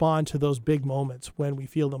we respond to those big moments when we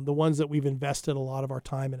feel them, the ones that we've invested a lot of our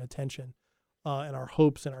time and attention and our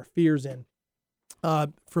hopes and our fears in.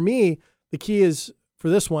 For me, the key for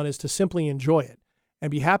this one is to simply enjoy it and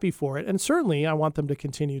be happy for it. And certainly I want them to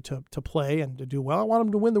continue to play and to do well. I want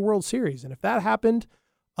them to win the World Series. And if that happened,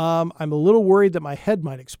 I'm a little worried that my head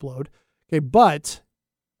might explode. Okay, but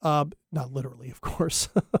not literally, of course.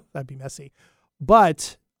 That'd be messy.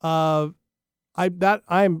 But I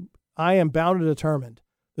am bound and determined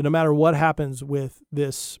that no matter what happens with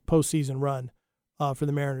this postseason run for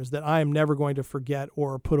the Mariners, that I am never going to forget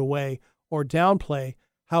or put away or downplay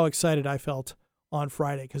how excited I felt on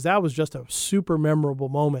Friday, because that was just a super memorable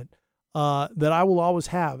moment that I will always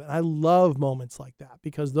have. And I love moments like that,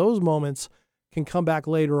 because those moments can come back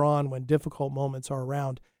later on when difficult moments are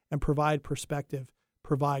around and provide perspective,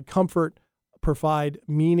 provide comfort, provide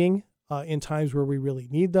meaning in times where we really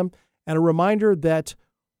need them, and a reminder that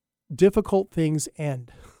difficult things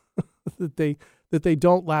end, that they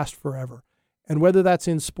don't last forever. And whether that's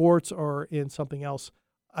in sports or in something else,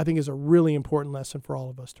 I think is a really important lesson for all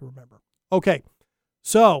of us to remember. Okay,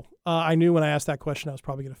 so I knew when I asked that question I was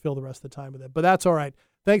probably going to fill the rest of the time with it, but that's all right.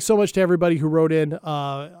 Thanks so much to everybody who wrote in,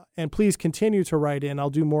 and please continue to write in. I'll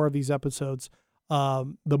do more of these episodes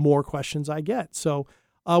the more questions I get. So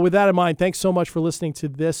with that in mind, thanks so much for listening to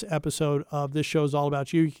this episode of This Show is All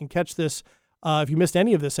About You. You can catch this if you missed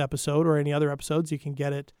any of this episode or any other episodes. You can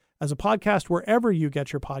get it as a podcast wherever you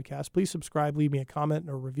get your podcast. Please subscribe, leave me a comment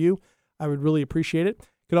or a review. I would really appreciate it.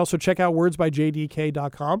 You can also check out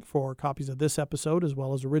wordsbyjdk.com for copies of this episode, as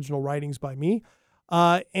well as original writings by me.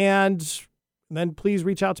 And then please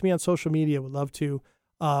reach out to me on social media. Would love to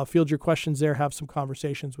field your questions there, have some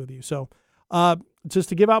conversations with you. So just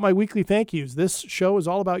to give out my weekly thank yous, This Show is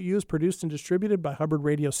All About You is produced and distributed by Hubbard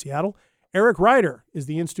Radio Seattle. Eric Ryder is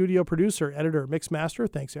the in-studio producer, editor, mix master.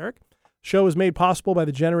 Thanks, Eric. The show is made possible by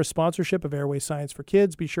the generous sponsorship of Airway Science for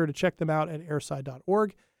Kids. Be sure to check them out at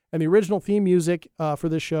airside.org. And the original theme music for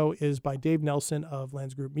this show is by Dave Nelson of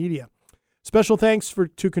Lens Group Media. Special thanks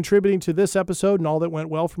to contributing to this episode, and all that went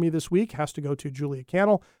well for me this week has to go to Julia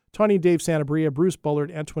Cannell, Tony Dave Santabria, Bruce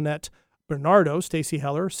Bullard, Antoinette Bernardo, Stacy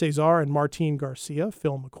Heller, Cesar and Martine Garcia,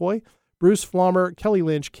 Phil McCoy, Bruce Flommer, Kelly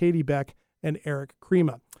Lynch, Katie Beck, and Eric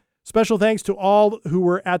Crema. Special thanks to all who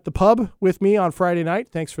were at the pub with me on Friday night.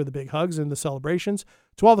 Thanks for the big hugs and the celebrations.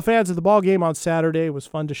 To all the fans at the ball game on Saturday, it was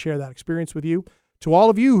fun to share that experience with you. To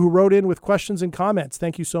all of you who wrote in with questions and comments,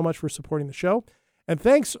 thank you so much for supporting the show. And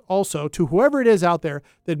thanks also to whoever it is out there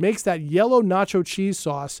that makes that yellow nacho cheese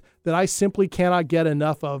sauce that I simply cannot get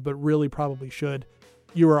enough of, but really probably should.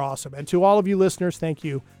 You are awesome. And to all of you listeners, thank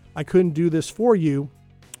you. I couldn't do this for you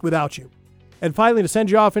without you. And finally, to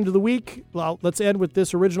send you off into the week, well, let's end with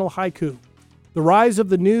this original haiku. The rise of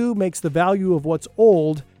the new makes the value of what's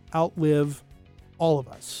old outlive all of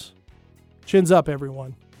us. Chins up,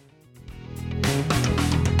 everyone.